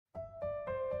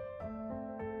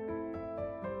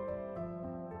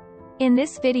In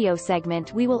this video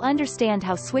segment we will understand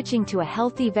how switching to a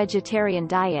healthy vegetarian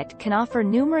diet can offer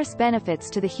numerous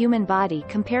benefits to the human body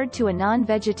compared to a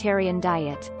non-vegetarian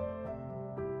diet.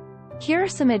 Here are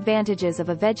some advantages of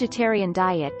a vegetarian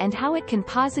diet and how it can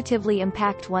positively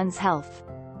impact one's health.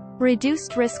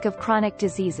 Reduced risk of chronic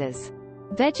diseases.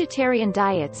 Vegetarian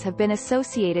diets have been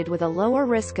associated with a lower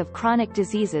risk of chronic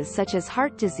diseases such as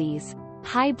heart disease,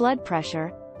 high blood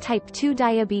pressure, type 2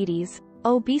 diabetes,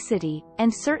 obesity,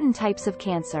 and certain types of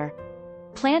cancer.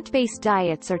 Plant-based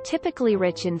diets are typically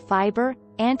rich in fiber,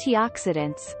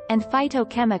 antioxidants, and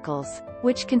phytochemicals,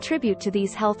 which contribute to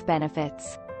these health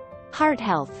benefits. Heart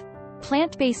health.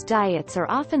 Plant-based diets are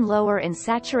often lower in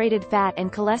saturated fat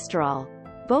and cholesterol,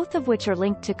 both of which are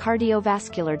linked to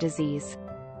cardiovascular disease.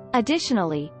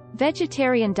 Additionally,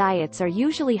 vegetarian diets are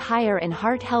usually higher in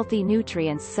heart-healthy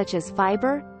nutrients such as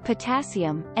fiber,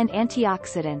 potassium, and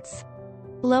antioxidants.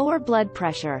 Lower blood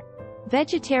pressure.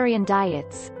 Vegetarian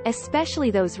diets,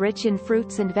 especially those rich in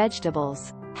fruits and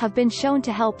vegetables, have been shown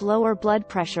to help lower blood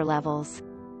pressure levels.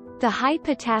 The high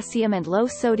potassium and low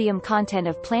sodium content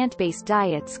of plant-based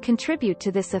diets contribute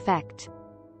to this effect.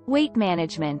 Weight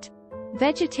management.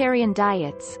 Vegetarian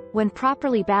diets, when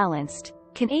properly balanced,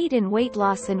 can aid in weight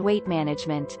loss and weight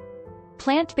management.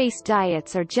 Plant-based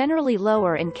diets are generally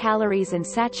lower in calories and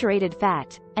saturated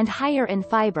fat, and higher in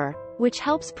fiber, which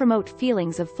helps promote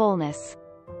feelings of fullness.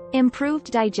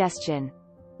 Improved digestion.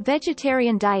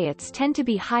 Vegetarian diets tend to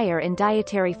be higher in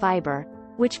dietary fiber,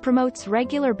 which promotes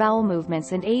regular bowel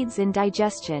movements and aids in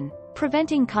digestion,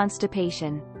 preventing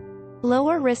constipation.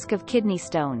 Lower risk of kidney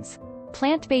stones.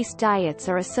 Plant-based diets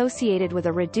are associated with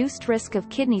a reduced risk of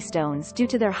kidney stones due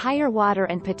to their higher water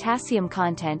and potassium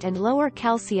content and lower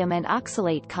calcium and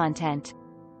oxalate content.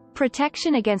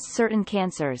 Protection against certain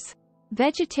cancers.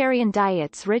 Vegetarian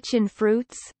diets rich in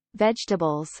fruits,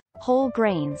 vegetables, whole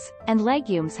grains, and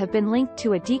legumes have been linked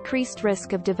to a decreased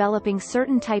risk of developing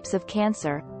certain types of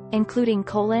cancer, including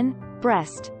colon,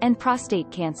 breast, and prostate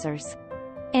cancers.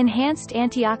 Enhanced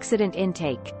antioxidant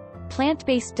intake.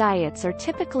 Plant-based diets are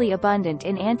typically abundant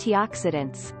in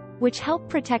antioxidants, which help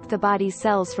protect the body's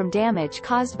cells from damage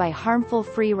caused by harmful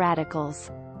free radicals.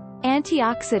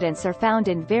 Antioxidants are found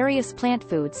in various plant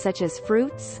foods such as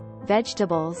fruits,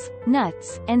 vegetables,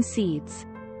 nuts, and seeds.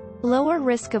 Lower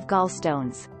risk of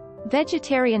gallstones.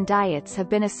 Vegetarian diets have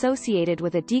been associated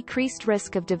with a decreased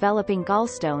risk of developing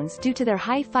gallstones due to their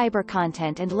high fiber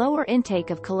content and lower intake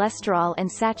of cholesterol and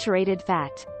saturated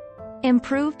fat.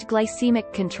 Improved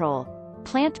glycemic control.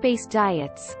 Plant-based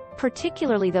diets,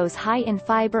 particularly those high in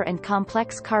fiber and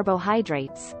complex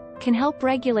carbohydrates, can help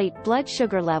regulate blood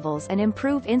sugar levels and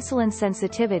improve insulin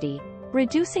sensitivity,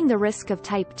 reducing the risk of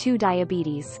type 2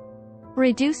 diabetes.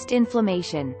 Reduced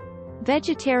inflammation.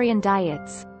 Vegetarian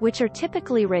diets, which are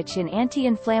typically rich in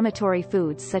anti-inflammatory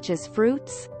foods such as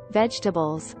fruits,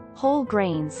 vegetables, whole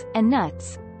grains, and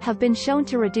nuts, have been shown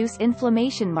to reduce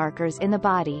inflammation markers in the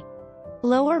body.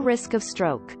 Lower risk of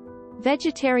stroke.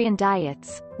 Vegetarian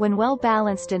diets, when well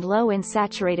balanced and low in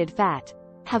saturated fat,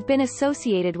 have been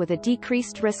associated with a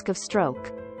decreased risk of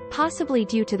stroke, possibly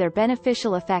due to their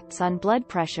beneficial effects on blood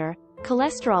pressure,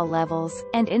 cholesterol levels,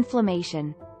 and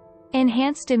inflammation.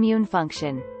 Enhanced immune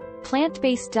function.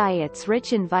 Plant-based diets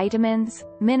rich in vitamins,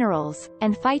 minerals,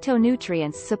 and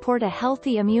phytonutrients support a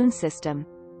healthy immune system,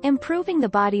 improving the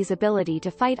body's ability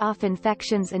to fight off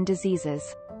infections and diseases.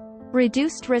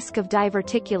 Reduced risk of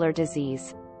diverticular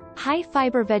disease.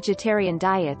 High-fiber vegetarian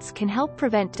diets can help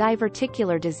prevent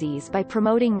diverticular disease by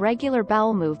promoting regular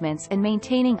bowel movements and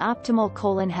maintaining optimal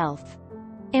colon health.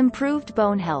 Improved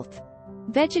bone health.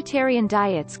 Vegetarian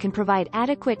diets can provide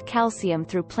adequate calcium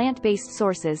through plant-based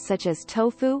sources such as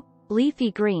tofu,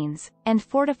 leafy greens, and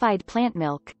fortified plant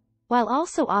milk, while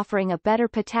also offering a better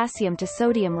potassium to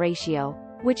sodium ratio,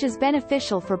 which is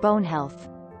beneficial for bone health.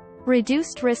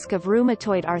 Reduced risk of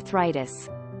rheumatoid arthritis.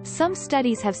 Some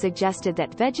studies have suggested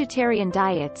that vegetarian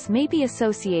diets may be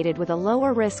associated with a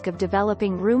lower risk of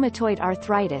developing rheumatoid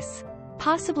arthritis,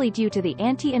 possibly due to the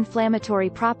anti-inflammatory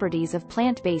properties of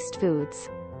plant-based foods.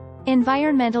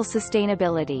 Environmental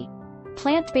sustainability.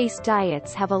 Plant-based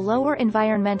diets have a lower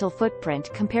environmental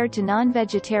footprint compared to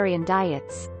non-vegetarian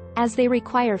diets, as they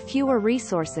require fewer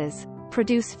resources,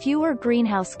 produce fewer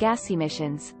greenhouse gas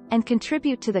emissions, and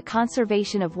contribute to the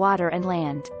conservation of water and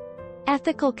land.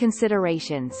 Ethical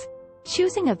considerations.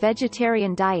 Choosing a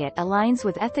vegetarian diet aligns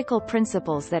with ethical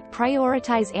principles that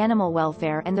prioritize animal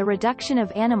welfare and the reduction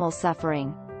of animal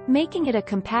suffering, making it a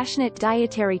compassionate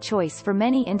dietary choice for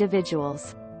many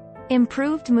individuals.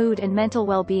 Improved mood and mental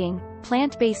well-being.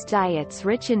 Plant-based diets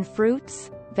rich in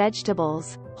fruits,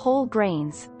 vegetables, whole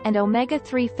grains, and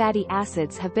omega-3 fatty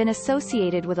acids have been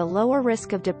associated with a lower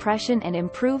risk of depression and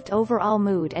improved overall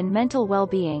mood and mental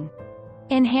well-being.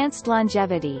 Enhanced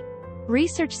longevity.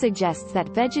 Research suggests that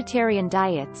vegetarian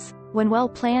diets, when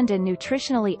well-planned and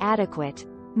nutritionally adequate,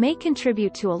 may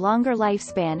contribute to a longer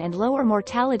lifespan and lower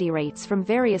mortality rates from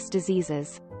various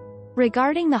diseases.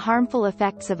 Regarding the harmful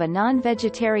effects of a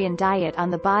non-vegetarian diet on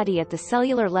the body at the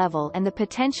cellular level and the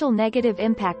potential negative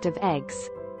impact of eggs,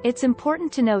 it's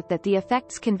important to note that the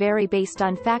effects can vary based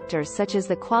on factors such as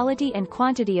the quality and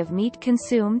quantity of meat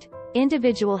consumed,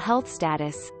 individual health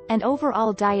status, and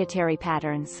overall dietary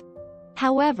patterns.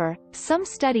 However, some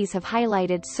studies have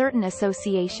highlighted certain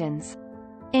associations.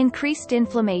 Increased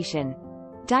inflammation.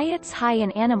 Diets high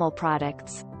in animal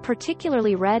products,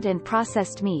 particularly red and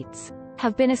processed meats,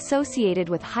 have been associated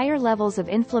with higher levels of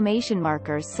inflammation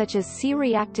markers such as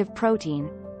C-reactive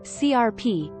protein,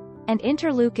 CRP, and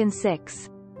interleukin-6,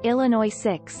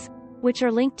 Illinois-6, which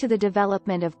are linked to the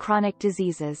development of chronic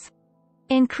diseases.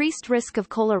 Increased risk of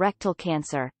colorectal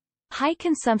cancer. High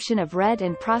consumption of red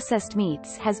and processed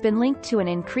meats has been linked to an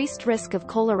increased risk of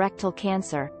colorectal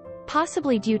cancer,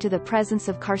 possibly due to the presence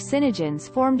of carcinogens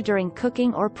formed during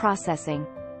cooking or processing.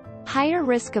 Higher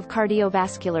risk of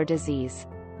cardiovascular disease.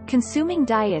 Consuming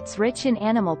diets rich in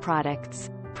animal products,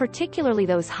 particularly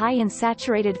those high in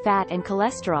saturated fat and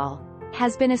cholesterol,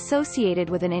 has been associated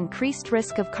with an increased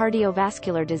risk of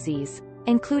cardiovascular disease,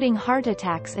 including heart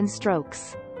attacks and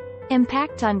strokes.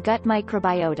 Impact on gut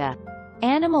microbiota.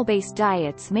 Animal-based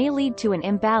diets may lead to an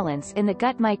imbalance in the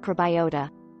gut microbiota,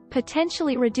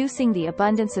 potentially reducing the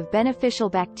abundance of beneficial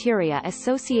bacteria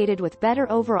associated with better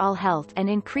overall health and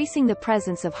increasing the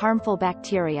presence of harmful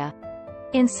bacteria.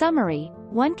 In summary,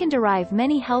 one can derive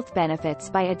many health benefits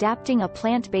by adapting a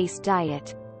plant-based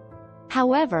diet.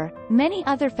 However, many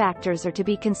other factors are to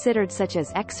be considered such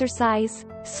as exercise,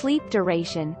 sleep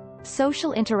duration,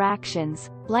 social interactions,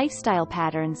 lifestyle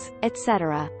patterns,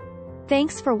 etc.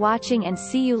 Thanks for watching and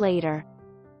see you later.